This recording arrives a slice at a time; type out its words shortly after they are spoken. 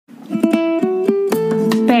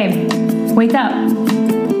Wake up.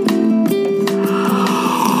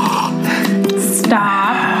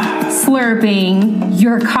 Stop slurping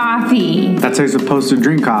your coffee. That's how you're supposed to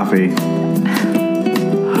drink coffee.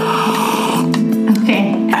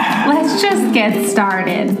 Okay, let's just get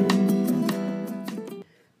started.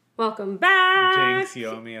 Welcome back. Jinx, you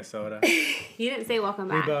owe me a soda. You didn't say welcome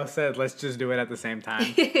back. We both said let's just do it at the same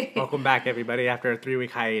time. Welcome back, everybody, after a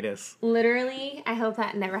 3-week hiatus. Literally, I hope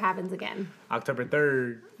that never happens again. October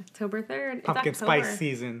 3rd. October 3rd. Pumpkin spice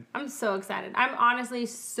season. I'm so excited. I'm honestly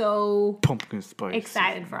so Pumpkin spice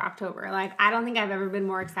excited for October. Like, I don't think I've ever been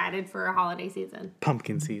more excited for a holiday season.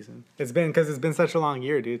 Pumpkin season. It's been such a long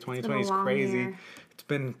year, dude. 2020 is crazy. Year. It's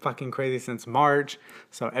been fucking crazy since March.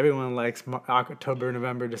 So everyone likes October,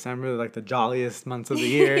 November, December. They're like the jolliest months of the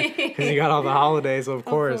year because you got all the holidays, so of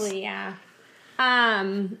course. Hopefully, yeah.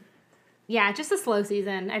 Yeah, just a slow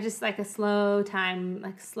season. I just like a slow time,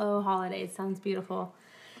 like slow holidays. Sounds beautiful.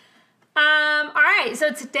 All right,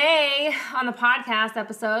 so today on the podcast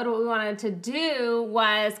episode, what we wanted to do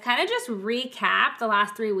was kind of just recap the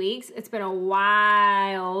last 3 weeks. It's been a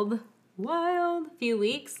wild few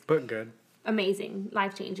weeks. But good. Amazing,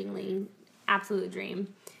 life-changingly, absolute dream.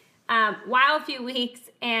 Wild few weeks,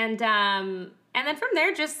 and then from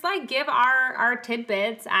there, just like give our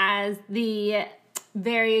tidbits as the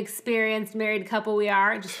very experienced married couple we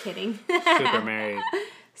are. Just kidding. Super married.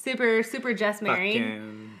 Super just married.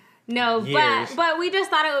 Fucking no, years. but we just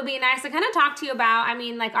thought it would be nice to kind of talk to you about. I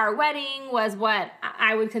mean, like our wedding was what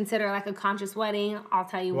I would consider like a conscious wedding. I'll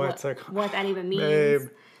tell you what that even means. Babe.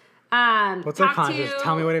 What's a conscious?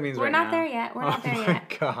 Tell me what it means right now. We're not there yet. We're not there yet. Oh my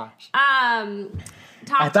gosh.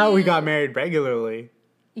 I thought we got married regularly.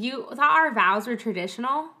 You thought our vows were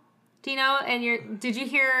traditional? Do you know? And did you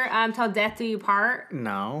hear "Till Death Do You Part"?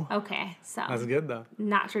 No. Okay, so That's good though.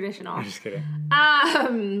 not traditional. I'm just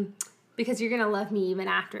kidding. Because you're gonna love me even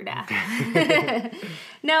after death.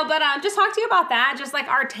 No, but just talk to you about that. Just like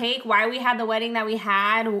our take, why we had the wedding that we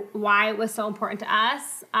had, why it was so important to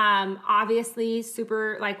us. Obviously,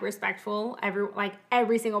 super like respectful.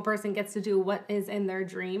 Every single person gets to do what is in their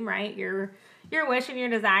dream, right? Your wish and your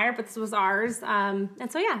desire, but this was ours.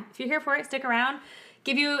 And so yeah, if you're here for it, stick around.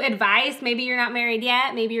 Give you advice. Maybe you're not married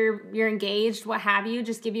yet. Maybe you're engaged. What have you?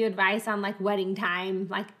 Just give you advice on like wedding time,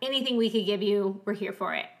 like anything we could give you. We're here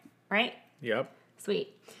for it. Right? Yep.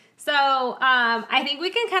 Sweet. So, I think we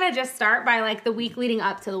can kind of just start by like the week leading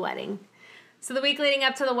up to the wedding. So the week leading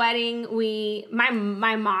up to the wedding, my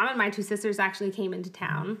mom and my two sisters actually came into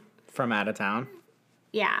town. From out of town.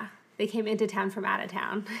 Yeah, they came into town from out of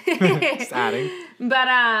town. Just adding. But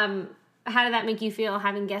how did that make you feel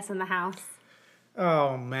having guests in the house?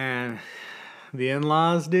 Oh man, the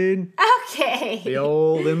in-laws, dude. Okay. The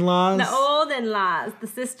old in-laws. The old in-laws, the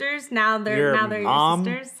sisters. Now they're mom.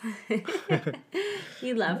 your sisters.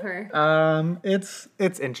 You love her. It's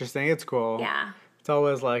interesting. It's cool. Yeah. It's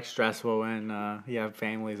always like stressful when you have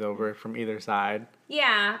families over from either side.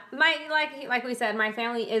 Yeah, like we said, my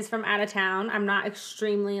family is from out of town. I'm not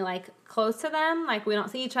extremely like close to them. Like we don't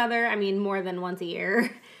see each other. I mean, more than once a year.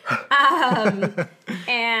 But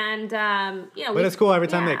it's cool every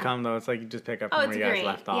time they come though. It's like you just pick up from where you guys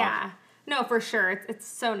left off. Yeah, no, for sure. It's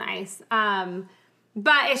so nice.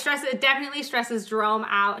 But it definitely stresses Jerome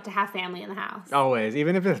out to have family in the house. Always,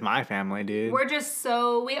 even if it's my family, dude.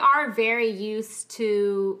 We are very used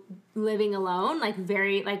to living alone.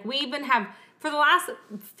 For the last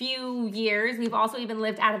few years, we've also even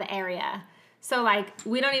lived out of the area. So, like,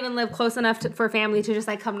 we don't even live close enough for family to just,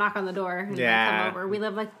 like, come knock on the door and come over. We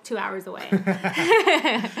live, like, 2 hours away.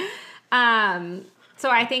 So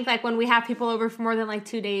I think, like, when we have people over for more than, like,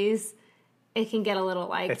 2 days, it can get a little,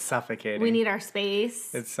 like... It's suffocating. We need our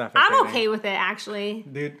space. It's suffocating. I'm okay with it, actually.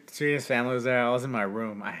 Dude, Serena's family was there. I was in my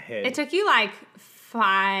room. I hid. It took you, like,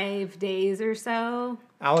 5 days or so.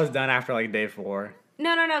 I was done after, like, day 4.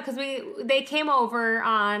 No, because they came over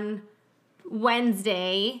on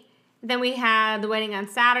Wednesday. Then we had the wedding on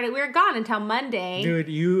Saturday. We were gone until Monday. Dude,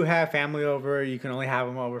 you have family over. You can only have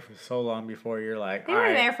them over for so long before you're like, they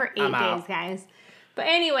were there for 8 days, guys. But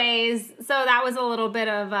anyways, so that was a little bit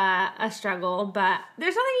of a struggle. But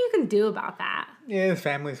there's nothing you can do about that. Yeah,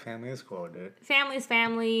 family's family is cool, dude. Family's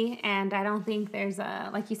family. And I don't think there's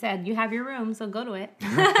like you said, you have your room, so go to it.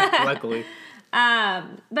 Luckily.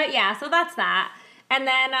 But yeah, so that's that. And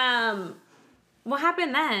then what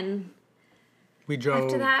happened then?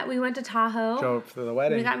 After that, we went to Tahoe. Drove for the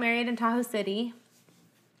wedding. We got married in Tahoe City.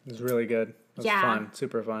 It was really good. It was fun.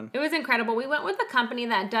 Super fun. It was incredible. We went with a company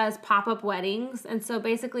that does pop-up weddings. And so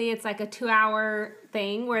basically it's like a 2-hour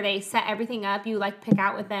thing where they set everything up. You like pick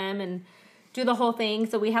out with them and do the whole thing.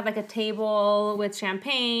 So we had like a table with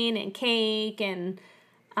champagne and cake and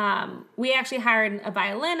We actually hired a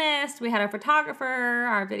violinist. We had a photographer,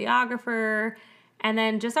 our videographer, and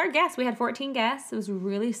then just our guests. We had 14 guests. It was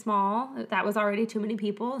really small. That was already too many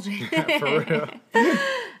people. For real.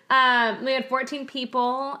 We had 14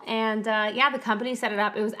 people, and the company set it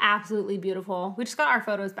up. It was absolutely beautiful. We just got our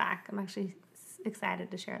photos back. I'm actually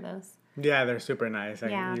excited to share those. Yeah, they're super nice.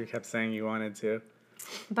 Yeah. You kept saying you wanted to.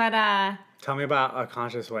 But Tell me about a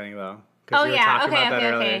conscious wedding though. oh yeah,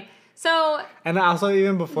 okay. So and also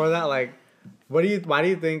even before that, like, why do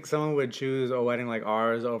you think someone would choose a wedding like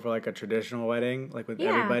ours over like a traditional wedding, like with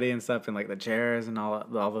everybody and stuff, and like the chairs and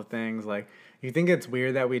all the things? Like, you think it's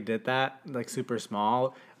weird that we did that, like super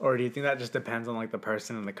small, or do you think that just depends on like the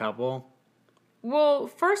person and the couple? well,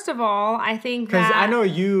 first of all, I think Because that I know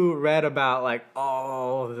you read about like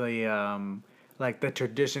all the like the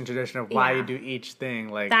tradition of why you do each thing.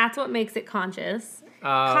 Like that's what makes it conscious. okay.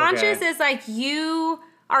 Conscious is like you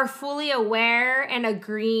are fully aware and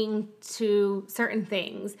agreeing to certain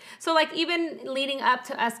things. So like even leading up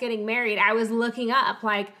to us getting married, I was looking up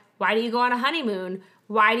like, why do you go on a honeymoon?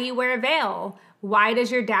 Why do you wear a veil? Why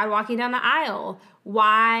does your dad walking down the aisle?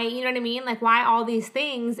 Why, you know what I mean? Like why all these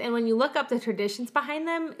things? And when you look up the traditions behind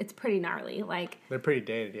them, it's pretty gnarly. Like They're pretty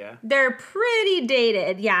dated, yeah. they're pretty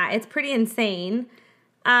dated. Yeah, it's pretty insane.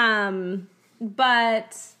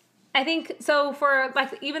 But I think so for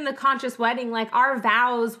like even the conscious wedding, like our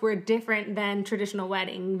vows were different than traditional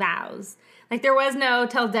wedding vows. Like there was no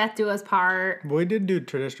till death do us part. We did do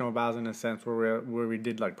traditional vows in a sense where we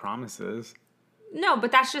did like promises. No,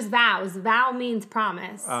 but that's just vows. Vow means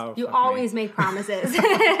promise. Oh, you fuck always me. make promises.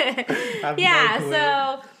 I have Yeah,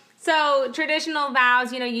 no clue. so traditional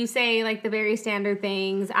vows, you know, you say like the very standard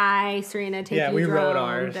things. I, Serena, take you we drone, wrote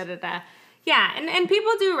ours. da da da. Yeah, and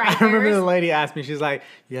people do write I remember theirs. the lady asked me, she's like,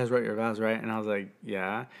 "You guys wrote your vows, right?" And I was like,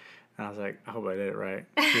 "Yeah." And I was like, "I hope I did it right."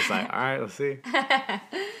 She's like, "All right, let's see."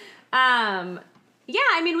 Yeah,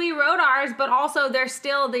 I mean, we wrote ours, but also there's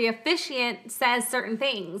still the officiant says certain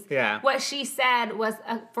things. Yeah. What she said was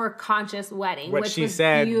for a conscious wedding. What which she was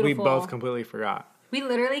said, beautiful. we both completely forgot. We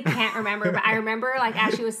literally can't remember, but I remember, like,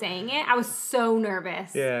 as she was saying it, I was so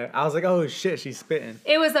nervous. Yeah, I was like, "Oh shit, she's spitting."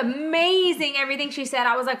 It was amazing, everything she said.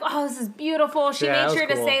 I was like, oh, this is beautiful. She Yeah, that made was sure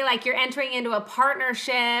to cool. say, like, you're entering into a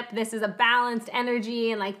partnership. This is a balanced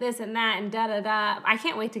energy and, like, this and that and da-da-da. I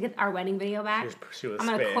can't wait to get our wedding video back. She was I'm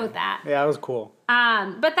going to spitting. quote that. Yeah, it was cool.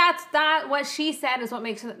 But that what she said is what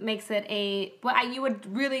makes it what you would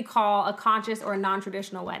really call a conscious or a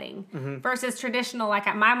non-traditional wedding versus traditional. Like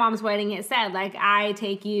at my mom's wedding, it said like I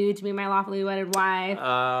take you to be my lawfully wedded wife, to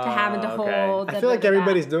have and to hold. I feel like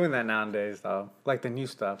everybody's doing that nowadays, though. Like the new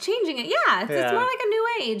stuff. changing it. Yeah, it's Yeah. more like a new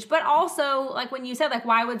age. But also like when you said like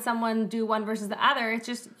why would someone do one versus the other? It's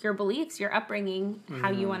just your beliefs, your upbringing,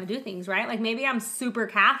 how you want to do things, right? Like maybe I'm super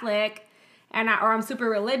Catholic. Or I'm super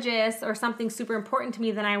religious or something super important to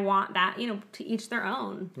me, then I want that, you know, to each their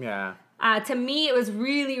own. Yeah. To me, it was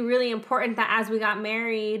really, really important that as we got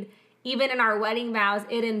married, even in our wedding vows,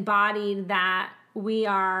 it embodied that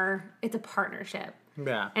it's a partnership.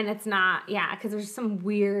 Yeah. And it's not, because there's some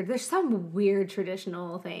weird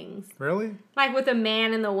traditional things. Really? Like with the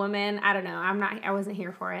man and the woman, I don't know, I wasn't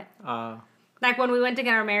here for it. Like when we went to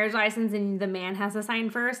get our marriage license and the man has to sign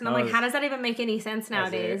first, and I'm like, how does that even make any sense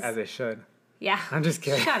nowadays? As it should. Yeah. I'm just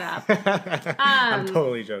kidding. Shut up. I'm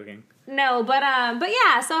totally joking. No, but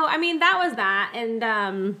yeah, so I mean that was that,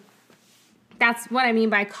 and that's what I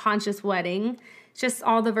mean by conscious wedding. Just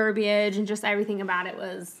all the verbiage and just everything about it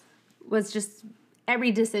was just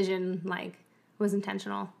every decision like was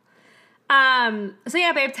intentional. So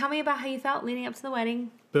yeah, babe, tell me about how you felt leading up to the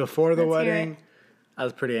wedding. Before the Let's hear wedding, it. I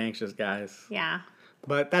was pretty anxious, guys. Yeah.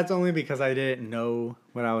 But that's only because I didn't know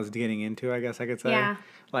what I was getting into, I guess I could say. Yeah.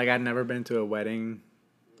 Like, I'd never been to a wedding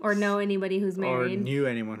Or know anybody who's or married. knew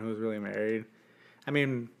anyone who was really married. I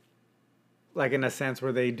mean, like, in a sense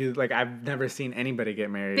where they do, like, I've never seen anybody get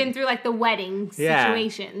married. Been through like the wedding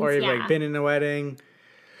situations. Or you've, like, been in a wedding.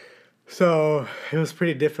 So, it was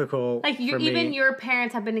pretty difficult like for even me your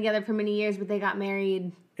parents have been together for many years, but they got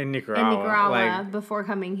married in Nicaragua. like, before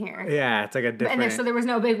coming here. Yeah, it's like a different... So there was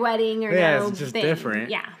no big wedding or Yeah, no it's just thing. different.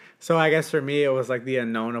 Yeah. So I guess for me, it was like the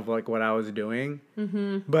unknown of like what I was doing.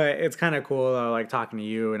 Mm-hmm. But it's kind of cool, like talking to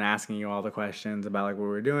you and asking you all the questions about like what we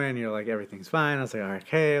were doing. You're like, everything's fine. I was like, all right,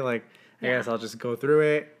 okay, like I guess I'll just go through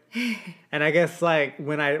it. And I guess like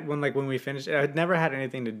when we finished, it had never had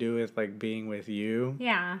anything to do with like being with you.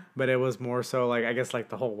 Yeah. But it was more so like I guess like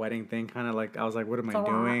the whole wedding thing kind of like I was like, what am I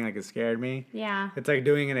doing? Like it scared me. Yeah. It's like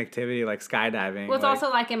doing an activity like skydiving. Well, it's like,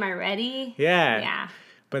 also like, am I ready? yeah. Yeah.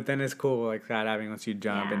 But then it's cool, like skydiving, once you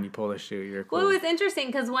jump Yeah. and you pull the chute, you're cool. Well, it was interesting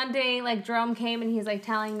because one day, like, Jerome came and he's, like,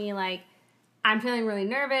 telling me, like, I'm feeling really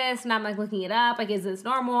nervous, and I'm like looking it up. Like, is this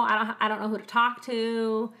normal? I don't know who to talk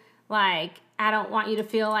to. Like, I don't want you to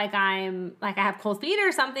feel like I'm like I have cold feet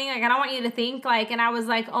or something. Like, I don't want you to think like. And I was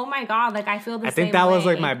like, oh my God, like I feel the same. I think that was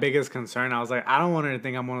way. like my biggest concern. I was like, I don't want her to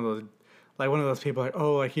think I'm one of those people like,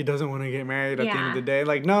 oh, like he doesn't want to get married at the end of the day.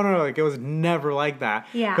 Like, no, like it was never like that.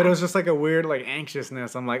 Yeah. But it was just like a weird like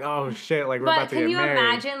anxiousness. I'm like, oh shit, like we're about to get married. But can you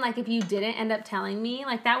imagine like if you didn't end up telling me,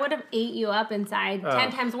 like that would have ate you up inside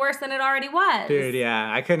 10 times worse than it already was. Dude,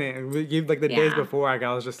 yeah, I couldn't. Like the days before, I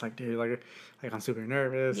was just like, dude, like I'm super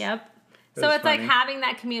nervous. Yep. So it's funny. Like having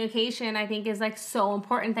that communication, I think, is like so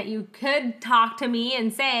important that you could talk to me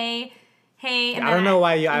and say, hey. And I don't know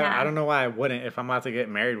why I don't know why I wouldn't if I'm about to get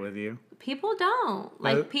married with you. People don't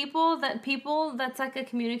like people that's like a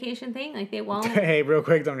communication thing. Like they won't. Hey, real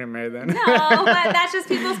quick, don't get married then. No, but that's just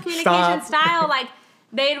people's communication style. Like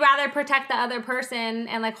they'd rather protect the other person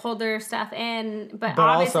and like hold their stuff in. But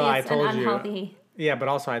obviously also, it's an unhealthy. Yeah, but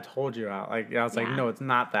also I told you out. Like I was like, no, it's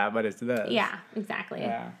not that, but it's this. Yeah, exactly.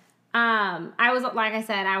 Yeah. I was, like I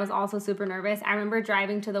said, I was also super nervous. I remember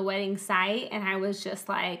driving to the wedding site and I was just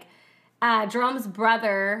like, Jerome's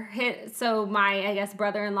brother my, I guess,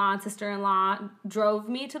 brother-in-law and sister-in-law drove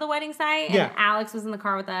me to the wedding site and Alex was in the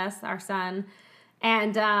car with us, our son.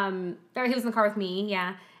 And, or he was in the car with me.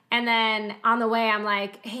 Yeah. And then on the way, I'm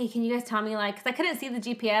like, hey, can you guys tell me, like, because I couldn't see the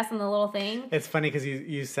GPS on the little thing. It's funny because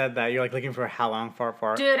you said that. You're, like, looking for how long, far.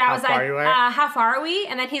 Dude, I was like, how far are we?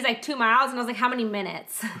 And then he's like, 2 miles. And I was like, how many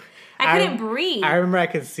minutes? I couldn't breathe. I remember I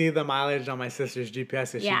could see the mileage on my sister's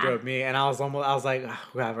GPS as she drove me. And I was like,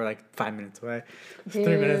 we're like 5 minutes away. Dude.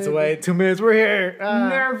 3 minutes away. 2 minutes, we're here.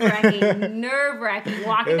 Nerve-wracking.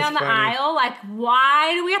 Walking down the aisle. Like,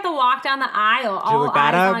 why do we have to walk down the aisle? All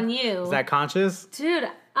eyes on you. Is that conscious? Dude,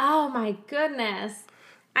 oh my goodness.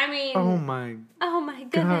 I mean. Oh my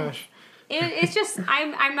goodness. Gosh. It's just,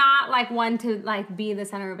 I'm not, like, one to, like, be the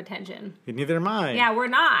center of attention. Neither am I. Yeah, we're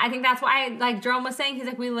not. I think that's why, like, Jerome was saying, he's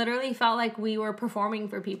like, we literally felt like we were performing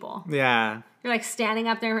for people. Yeah. You're, like, standing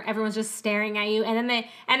up there, everyone's just staring at you, and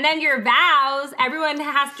then your vows, everyone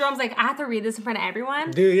has, Jerome's like, I have to read this in front of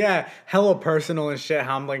everyone? Dude, yeah. Hella personal and shit,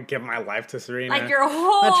 how I'm, like, giving my life to Serena. Like, your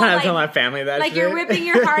whole, I'm trying to tell my family that like, shit. you're ripping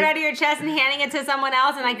your heart out of your chest and handing it to someone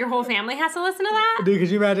else, and, like, your whole family has to listen to that? Dude,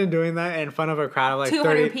 could you imagine doing that in front of a crowd of, like,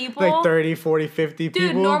 200 people? Like, 30, 40, 50 people?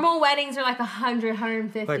 Dude, normal weddings are, like, 100,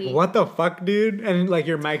 150. Like, what the fuck, dude? And, like,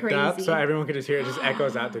 you're mic'd up, so everyone can just hear it. Just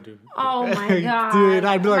echoes out the dude. Oh, my God. Dude,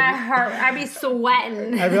 I'd be like... My heart, I'd be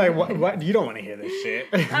sweating. I'd be like, what? You don't want to hear this shit.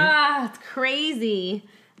 It's crazy.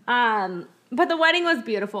 But the wedding was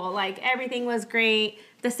beautiful. Like, everything was great.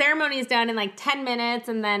 The ceremony is done in, like, 10 minutes,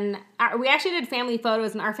 and then we actually did family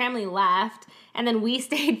photos, and our family left, and then we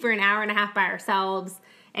stayed for an hour and a half by ourselves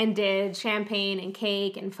and did champagne and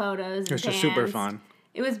cake and photos. It was just super fun.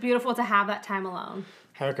 It was beautiful to have that time alone.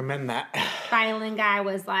 I recommend that. Violin guy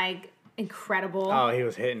was, like, incredible. Oh, he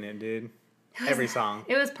was hitting it, dude. Every song.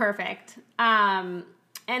 It was perfect. And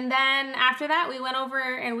then after that, we went over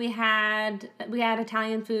and we had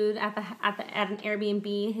Italian food at an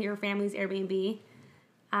Airbnb, your family's Airbnb.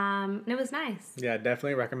 And it was nice. Yeah,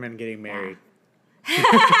 definitely recommend getting married.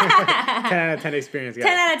 Yeah. 10 out of 10 experience, guys.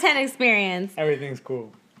 10 out of 10 experience. Everything's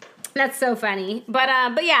cool. That's so funny. But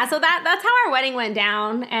yeah, so that's how our wedding went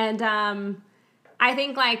down. And I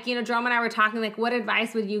think, like, you know, Jerome and I were talking, like, what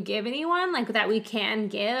advice would you give anyone, like, that we can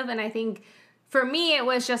give? And I think for me, it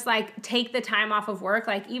was just, like, take the time off of work.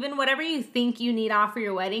 Like, even whatever you think you need off for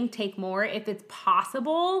your wedding, take more. If it's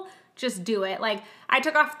possible, just do it. Like, I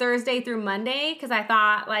took off Thursday through Monday because I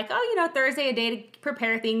thought, like, oh, you know, Thursday, a day to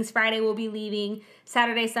prepare things. Friday, we'll be leaving.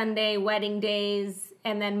 Saturday, Sunday, wedding days.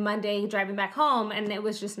 And then Monday, driving back home. And it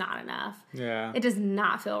was just not enough. Yeah. It does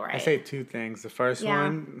not feel right. I say two things. The first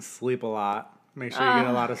one, sleep a lot. Make sure you get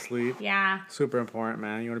a lot of sleep. Yeah. Super important,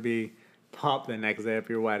 man. You want to be pumped the next day of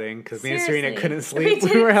your wedding because me and Serena couldn't sleep.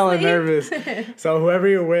 We were hella nervous. So whoever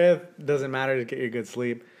you're with, doesn't matter to get your good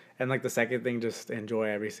sleep. And like the second thing, just enjoy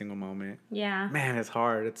every single moment. Yeah. Man, it's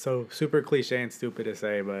hard. It's so super cliche and stupid to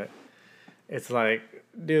say, but it's like,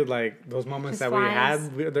 dude, like those moments that we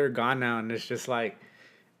had, they're gone now. And it's just like,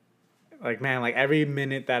 man, like every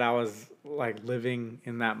minute that I was like living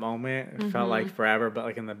in that moment, it felt like forever, but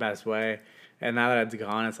like in the best way. And now that it's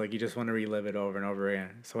gone, it's like you just want to relive it over and over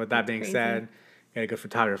again. So with that being said, get a good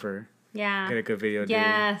photographer. Yeah. Get a good video dude.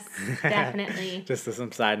 Yes, definitely. Just as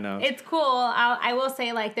some side notes. It's cool. I will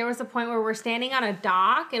say, like, there was a point where we're standing on a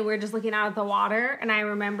dock and we're just looking out at the water. And I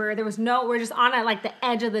remember we're just on like the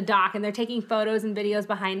edge of the dock and they're taking photos and videos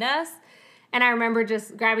behind us. And I remember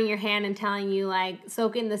just grabbing your hand and telling you, like,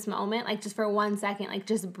 soak in this moment, like, just for 1 second, like,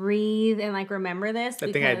 just breathe and, like, remember this.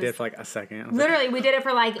 I think I did for like a second. Literally, we did it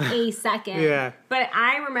for like a second. Yeah. But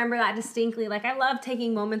I remember that distinctly. Like, I love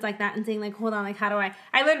taking moments like that and saying, like, hold on, like, how do I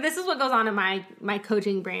literally, this is what goes on in my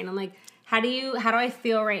coaching brain. I'm like, how do I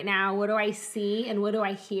feel right now? What do I see and what do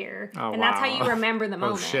I hear? Oh, and that's how you remember the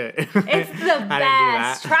moment. Oh, shit. It's the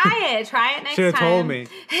best. Try it next time. Should have told me.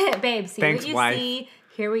 Babe, see Thanks, what you wife. see,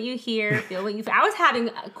 hear what you hear, feel what you feel. I was having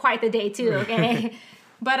quite the day too, okay?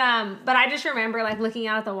 But I just remember like looking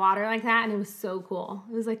out at the water like that, and it was so cool.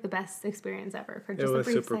 It was like the best experience ever for just a brief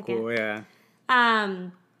second. It was super cool, yeah.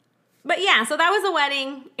 But yeah, so that was a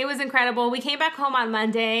wedding. It was incredible. We came back home on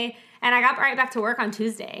Monday, and I got right back to work on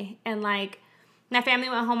Tuesday. And like my family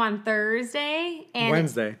went home on Thursday, and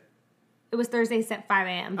Wednesday. It was Thursday at 5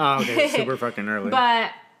 a.m. Oh, okay, super fucking early.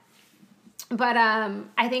 But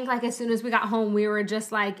I think like as soon as we got home, we were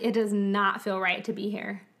just like, it does not feel right to be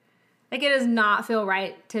here. Like, it does not feel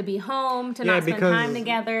right to be home, to not spend time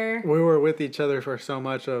together. We were with each other for so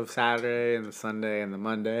much of Saturday and the Sunday and the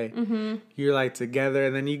Monday. Mm-hmm. You're, like, together,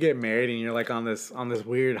 and then you get married, and you're, like, on this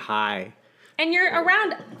weird high. And you're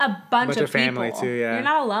around a bunch of family, people. too, yeah. You're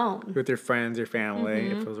not alone. With your friends, your family,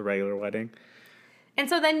 if it was a regular wedding. And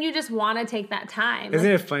so then you just want to take that time.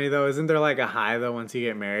 Isn't it funny, though? Isn't there, like, a high, though, once you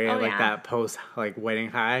get married? Oh, like, yeah. that post, like, wedding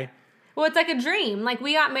high? Well, it's like a dream. Like,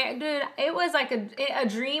 we got married. Dude, it was like a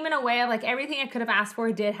dream in a way of, like, everything I could have asked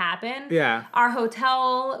for did happen. Yeah. Our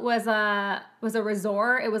hotel was a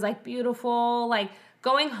resort. It was, like, beautiful. Like,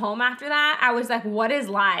 going home after that, I was like, what is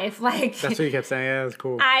life? Like, that's what you kept saying. Yeah, it was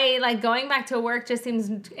cool. Like, going back to work just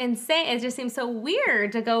seems insane. It just seems so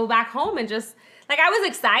weird to go back home and just... Like, I was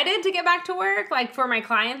excited to get back to work, like, for my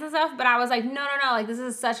clients and stuff. But I was like, no. Like, this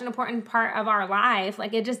is such an important part of our life.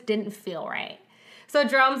 Like, it just didn't feel right. So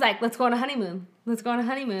Jerome's like, let's go on a honeymoon. Let's go on a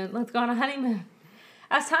honeymoon. Let's go on a honeymoon.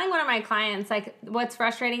 I was telling one of my clients, like, what's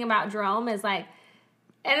frustrating about Jerome is, like,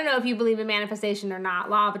 I don't know if you believe in manifestation or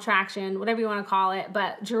not, law of attraction, whatever you want to call it.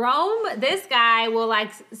 But Jerome, this guy will,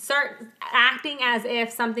 like, start acting as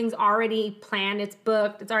if something's already planned. It's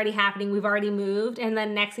booked. It's already happening. We've already moved. And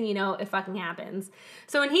then next thing you know, it fucking happens.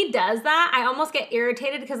 So when he does that, I almost get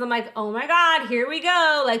irritated because I'm like, oh, my God, here we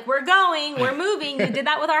go. Like, we're going. We're moving. You did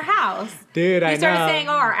that with our house. Dude, I know. He started saying,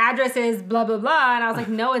 oh, our address is blah, blah, blah. And I was like,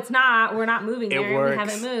 no, it's not. We're not moving there. Works. We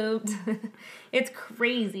haven't moved. It's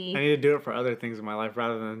crazy. I need to do it for other things in my life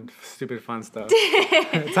rather than stupid fun stuff.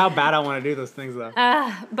 It's how bad I want to do those things, though.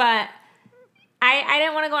 But I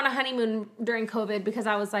didn't want to go on a honeymoon during COVID because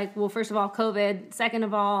I was like, well, first of all, COVID. Second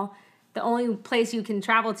of all, the only place you can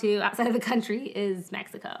travel to outside of the country is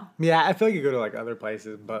Mexico. Yeah, I feel like you go to, like, other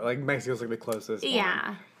places, but, like, Mexico's, like, the closest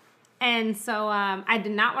Yeah. one. And so I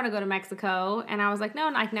did not want to go to Mexico. And I was like, no,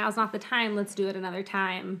 like, now's not the time. Let's do it another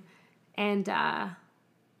time. And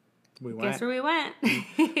we went. guess where we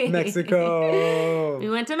went? Mexico. We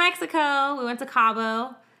went to Mexico. We went to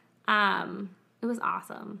Cabo. It was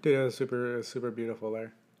awesome. Dude, it was super beautiful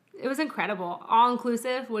there. It was incredible. All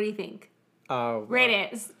inclusive. What do you think? Rate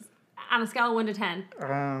it on a scale of 1 to 10.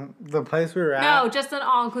 The place we were at. No, just an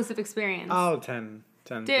all inclusive experience. Oh, 10.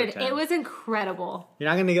 10. Dude, 10. it was incredible. You're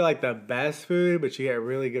not gonna get like the best food, but you get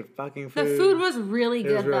really good fucking food. The food was really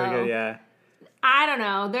good, It was really though. good, yeah. I don't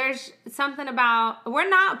know. There's something about... We're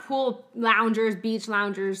not pool loungers, beach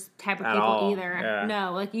loungers type of At people all, either. yeah.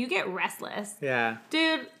 No, like, you get restless. Yeah.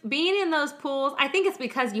 Dude, being in those pools... I think it's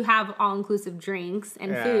because you have all-inclusive drinks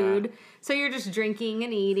and Yeah. food. So you're just drinking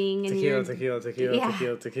and eating. And Tequila, you're,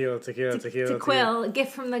 tequila. Tequila, a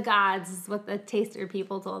gift from the gods is what the taster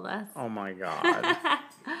people told us. Oh my god.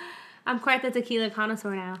 I'm quite the tequila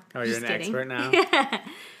connoisseur now. Oh, you're Just an kidding. expert now?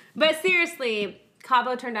 But seriously,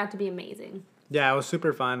 Cabo turned out to be amazing. Yeah, it was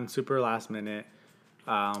super fun, super last minute.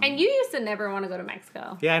 And you used to never want to go to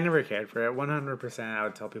Mexico. Yeah, I never cared for it. 100% I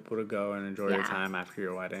would tell people to go and enjoy your Yeah. time after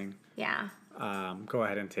your wedding. Yeah. Go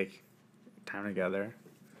ahead and take time together.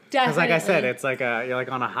 Definitely. Because like I said, it's like you're like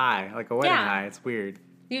on a high, like a wedding Yeah. high. It's weird.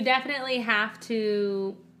 You definitely have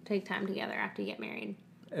to take time together after you get married.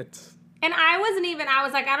 It's... And I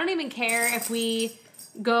was like, I don't even care if we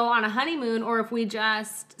go on a honeymoon or if we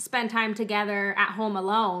just spend time together at home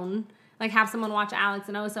alone. Like, have someone watch Alex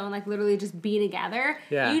and Oso and, like, literally just be together.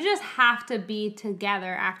 Yeah. You just have to be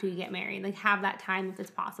together after you get married. Like, have that time if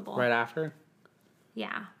it's possible. Right after?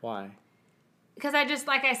 Yeah. Why? Because I just,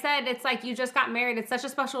 like I said, it's like you just got married. It's such a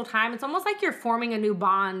special time. It's almost like you're forming a new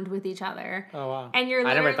bond with each other. Oh, wow. And you're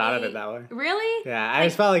I never literally... thought of it that way. Really? Yeah, I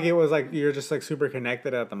just felt like it was like you're just like super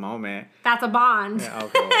connected at the moment. That's a bond. Yeah,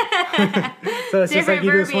 okay. So it's just like Different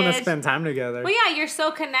you just want to verbiage. spend time together. Well, yeah, you're so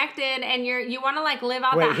connected and you want to, like, live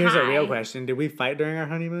out Wait, that here's high. a real question. Did we fight during our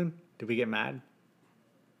honeymoon? Did we get mad?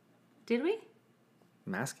 Did we?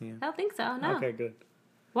 I'm asking you. I don't think so. No. Okay, good.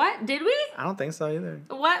 What? Did we? I don't think so either.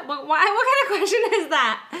 What? Why? What kind of question is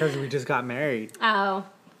that? Because we just got married. Oh.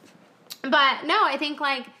 But no, I think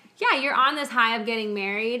like, yeah, you're on this high of getting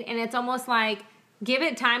married, and it's almost like give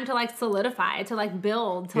it time to like solidify, to like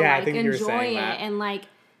build, to Yeah, I like think you were enjoy saying it. that. And like,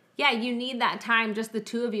 yeah, you need that time, just the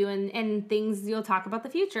two of you, and things you'll talk about the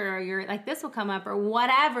future, or you're like, this will come up, or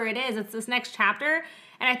whatever it is. It's this next chapter.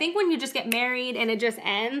 And I think when you just get married and it just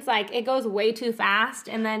ends, like it goes way too fast.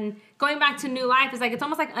 And then going back to new life is like, it's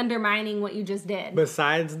almost like undermining what you just did.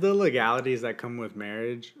 Besides the legalities that come with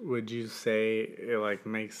marriage, would you say it like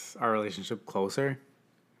makes our relationship closer?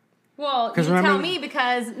 Well, you 'Cause tell remember- me,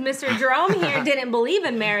 because Mr. Jerome here didn't believe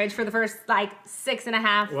in marriage for the first like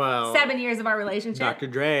 6.5, Well, 7 years of our relationship. Dr.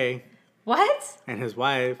 Dre What? and his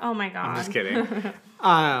wife. Oh my God. I'm just kidding.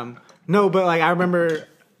 No, but like I remember,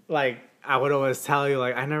 like I would always tell you,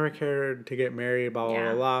 like I never cared to get married, blah blah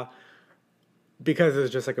Yeah. blah blah, because it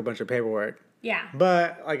was just like a bunch of paperwork. Yeah.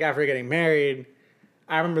 But like after getting married,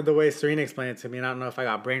 I remember the way Serena explained it to me, and I don't know if I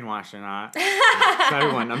got brainwashed or not. So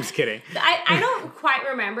everyone, I'm just kidding. I don't quite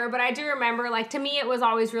remember, but I do remember, like, to me, it was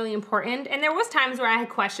always really important. And there was times where I had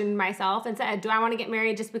questioned myself and said, do I want to get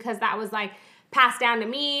married just because that was, like, passed down to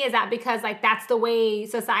me? Is that because, like, that's the way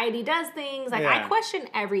society does things? Like, I Yeah. question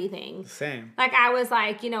everything. Same. Like, I was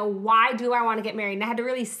like, you know, why do I want to get married? And I had to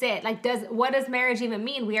really sit. Like, what does marriage even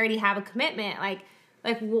mean? We already have a commitment. Like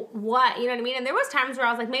what? You know what I mean? And there was times where I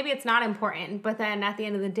was like, maybe it's not important. But then at the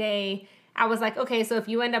end of the day, I was like, okay, so if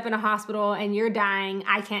you end up in a hospital and you're dying,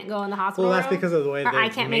 I can't go in the hospital Well, that's room, because of the way or they I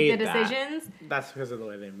can't make the made that. decisions. That's because of the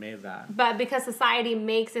way they made that. But because society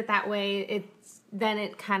makes it that way, then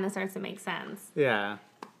it kind of starts to make sense. Yeah.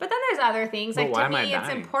 But then there's other things. But Like, why to am I me, it's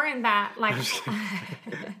dying? important that, like,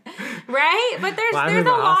 right? But there's Why am I in there's a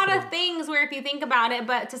the lot hospital? of things where if you think about it,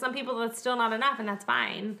 but to some people that's still not enough, and that's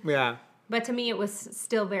fine. Yeah. But to me, it was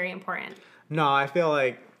still very important. No, I feel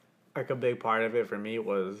like a big part of it for me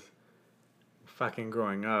was fucking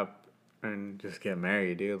growing up and just get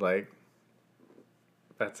married, dude. Like,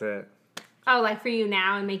 that's it. Oh, like for you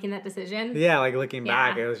now and making that decision? Yeah, like looking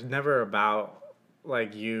back, Yeah. it was never about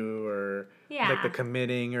like you or Yeah. like the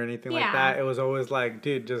committing or anything like Yeah. that. It was always like,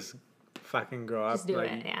 dude, just fucking grow up. Just do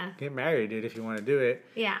like, it, yeah. Get married, dude, if you want to do it.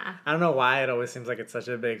 Yeah. I don't know why it always seems like it's such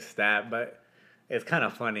a big step, but it's kind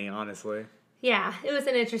of funny, honestly. Yeah, it was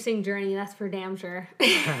an interesting journey, that's for damn sure.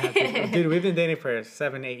 Dude, we've been dating for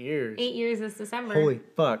 7-8 years. 8 years this December. Holy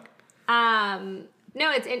fuck.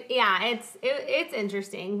 No, it's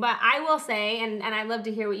interesting, but I will say, and I'd love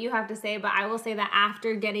to hear what you have to say, but I will say that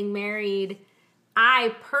after getting married,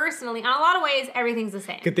 I personally, in a lot of ways, everything's the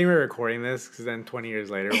same. Good thing we're recording this, because then 20 years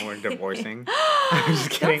later when we're divorcing. I'm just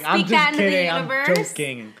kidding. Don't speak that into the I'm universe.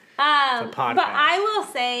 joking. But podcast. I will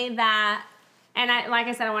say that, and like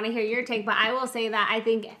I said, I want to hear your take, but I will say that I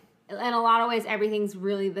think in a lot of ways everything's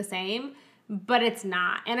really the same, but it's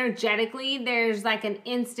not. Energetically, there's like an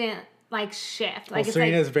instant like shift. Like it's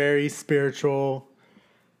Serena's very spiritual.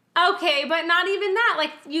 okay, but not even that.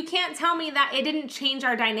 Like, you can't tell me that it didn't change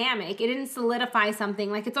our dynamic. It didn't solidify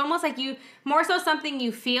something. Like, it's almost like more so something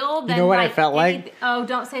you feel than know what I like felt like? anything- Oh,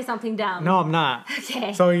 don't say something dumb. No, I'm not.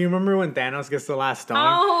 Okay. So you remember when Thanos gets the last stone?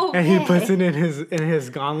 Oh, And he okay. puts it in his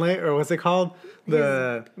gauntlet, or what's it called?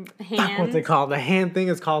 The fuck, what's it hand. called? The hand thing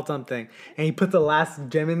is called something. And he put the last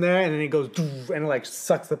gem in there, and then he goes and it like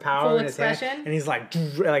sucks the power Full in his hand, expression? and he's like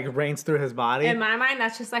it like rains through his body. In my mind,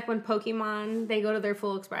 that's just like when Pokemon, they go to their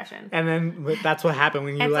full expression. And then that's what happened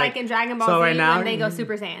when you It's like in Dragon Ball so Z right now, when they go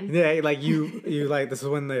Super Saiyan. Yeah, like you like this is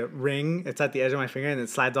when the ring, it's at the edge of my finger and it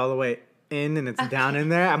slides all the way in and it's down in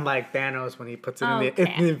there. I'm like Thanos when he puts it in Okay.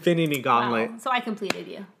 the Infinity Gauntlet. Wow. So I completed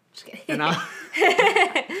you. Just kidding. And I'll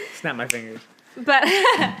snap my fingers. But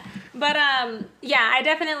yeah, I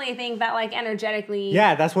definitely think that like energetically,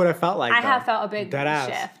 Yeah, that's what it felt like. I though. have felt a big Deadass.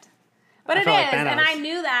 shift. But I it is, felt like and Thanos. I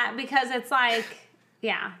knew that because it's like,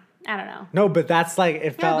 yeah, I don't know. No, but that's like it Yeah,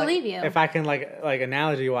 I felt. believe like, you. If I can like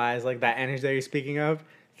analogy wise, like that energy that you're speaking of,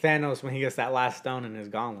 Thanos when he gets that last stone in his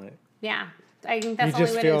gauntlet. Yeah, I think that's You the only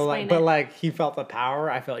just way to feel explain like, it. but like he felt the power.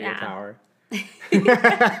 I felt your Yeah. power.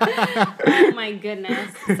 Oh my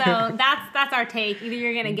goodness! So that's our take. Either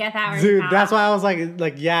you're gonna get that or Dude, you're not. that's why I was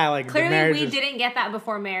like yeah, like the Clearly, marriage we is- didn't get that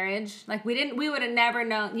before marriage. Like we would have never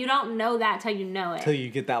known. You don't know that till you know it. till you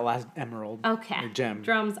get that last emerald. Okay. Or gem.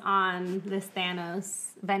 Drums on this Thanos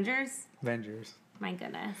Avengers. Avengers. My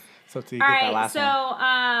goodness. So till you All get that right. last So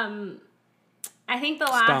one. I think the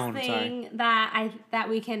last thing that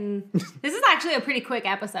we can. This is actually a pretty quick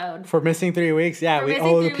episode. For missing 3 weeks, yeah, we missing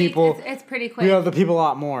owe 3 the people. weeks, it's pretty quick. We owe the people a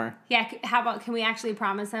lot more. Yeah, how about can we actually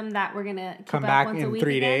promise them that we're gonna Come back once a in week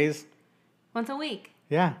 3 again? days. Once a week.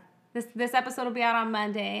 Yeah. This episode will be out on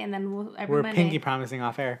Monday, and then We're Monday. pinky promising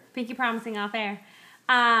off air. Pinky promising off air.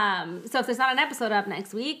 So if there's not an episode up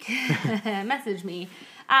next week, message me.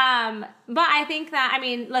 But I think that, I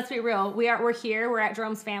mean, let's be real. We're here. We're at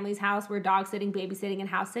Jerome's family's house. We're dog sitting, babysitting, and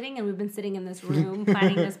house sitting, and we've been sitting in this room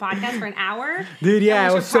planning this podcast for an hour. Dude, yeah, And it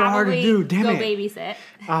we was should so hard to probably do. Damn go it. babysit.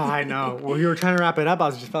 Oh, I know. Well, you were trying to wrap it up. I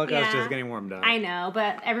just felt like I was Yeah. just getting warmed up. I know,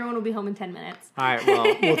 but everyone will be home in 10 minutes. All right,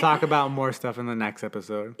 well, we'll talk about more stuff in the next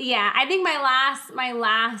episode. Yeah, I think my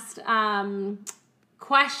last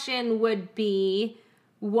question would be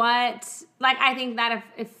I think that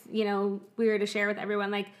if you know, we were to share with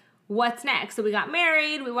everyone, like, what's next? So we got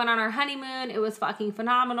married, we went on our honeymoon, it was fucking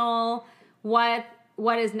phenomenal. What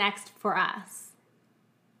is next for us?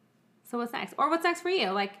 So what's next? Or what's next for you?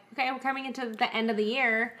 Like, okay, we're coming into the end of the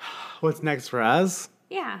year. What's next for us?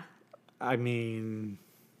 Yeah. I mean,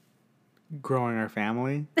 growing our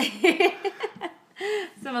family.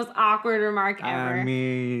 It's the most awkward remark ever. I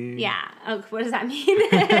mean, Yeah. Oh, what does that mean?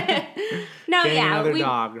 No, getting yeah. another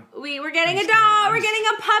dog. We're getting a dog. We're getting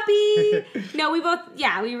a puppy. No,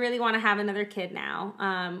 we really want to have another kid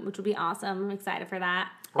now, which would be awesome. I'm excited for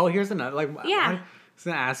that. Oh, here's another. Yeah. I was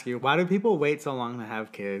gonna ask you, why do people wait so long to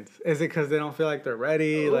have kids? Is it because they don't feel like they're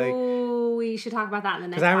ready? Ooh, we should talk about that in the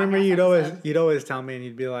next. Because I remember podcast you'd always tell me, and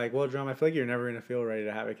you'd be like, "Well, Jerome, I feel like you're never gonna feel ready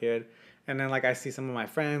to have a kid." And then like I see some of my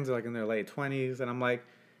friends like in their late 20s, and I'm like,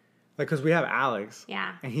 because we have Alex.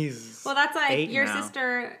 Yeah. And he's Well, that's like 8 your now.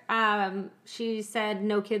 sister. She said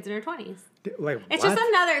no kids in her 20s. Like It's what? just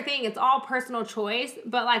another thing. It's all personal choice,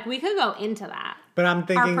 but like we could go into that. But I'm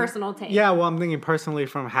thinking personal take. Yeah, well, I'm thinking personally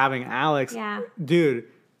from having Alex. Yeah. Dude,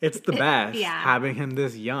 it's the best. Yeah. Having him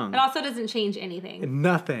this young. It also doesn't change anything.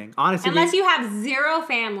 Nothing. Honestly. Unless you have zero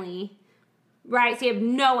family, right? So you have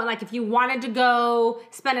no one. Like if you wanted to go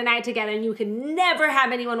spend a night together and you could never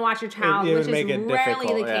have anyone watch your child, It would which is make it rarely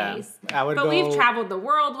difficult, the yeah. case. I would but go- we've traveled the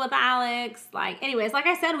world with Alex. Like, anyways, like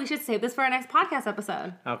I said, we should save this for our next podcast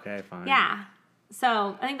episode. Okay, fine. Yeah.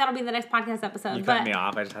 So I think that'll be the next podcast episode. You but cut me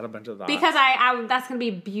off. I just had a bunch of thoughts. because I that's gonna be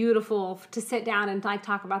beautiful to sit down and like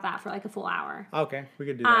talk about that for like a full hour. Okay, we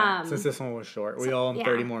could do that. Since this one was short. We owe them Yeah.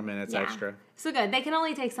 30 more minutes Yeah. extra. So good. They can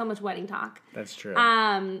only take so much wedding talk. That's true.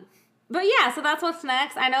 But yeah, so that's what's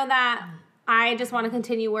next. I know that I just want to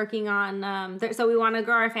continue working on, so we want to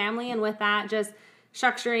grow our family, and with that, just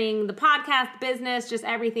structuring the podcast, business, just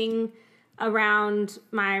everything around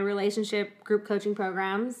my relationship group coaching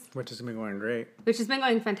programs, Which has been going great. which has been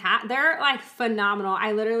going fantastic. They're like phenomenal.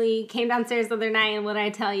 I literally came downstairs the other night, and what did I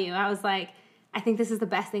tell you? I was like, I think this is the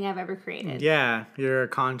best thing I've ever created. Yeah, you're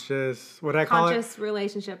conscious. What do I call it? Conscious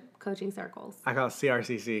relationship coaching circles. I call it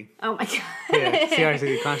CRCC. Oh my god. Yeah,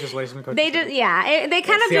 CRCC, Conscious Relationship Coaching. They just they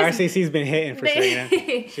kind of just CRCC's been hitting for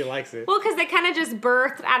Serena. She likes it. Well, because they kind of just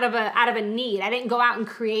birthed out of a need. I didn't go out and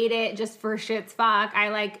create it just for shit's fuck. I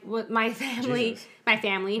like with my family, Jesus.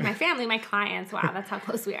 my clients. Wow, that's how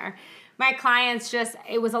close we are. My clients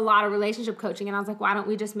it was a lot of relationship coaching, and I was like, why don't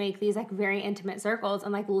we just make these like very intimate circles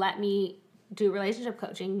and like let me do relationship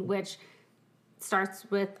coaching, which starts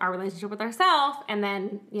with our relationship with ourselves, and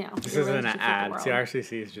then This your isn't an relationships with the ad. world.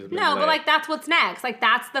 CRCC is just been No, but lit. like that's what's next. Like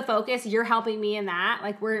that's the focus. You're helping me in that.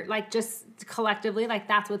 Like we're like just collectively like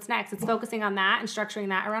that's what's next. It's focusing on that and structuring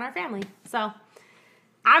that around our family. So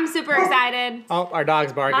I'm super excited. Oh, our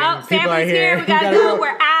dog's barking. Oh, People are family's here. here. We gotta go.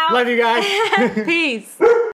 We're out. Love you guys. Peace.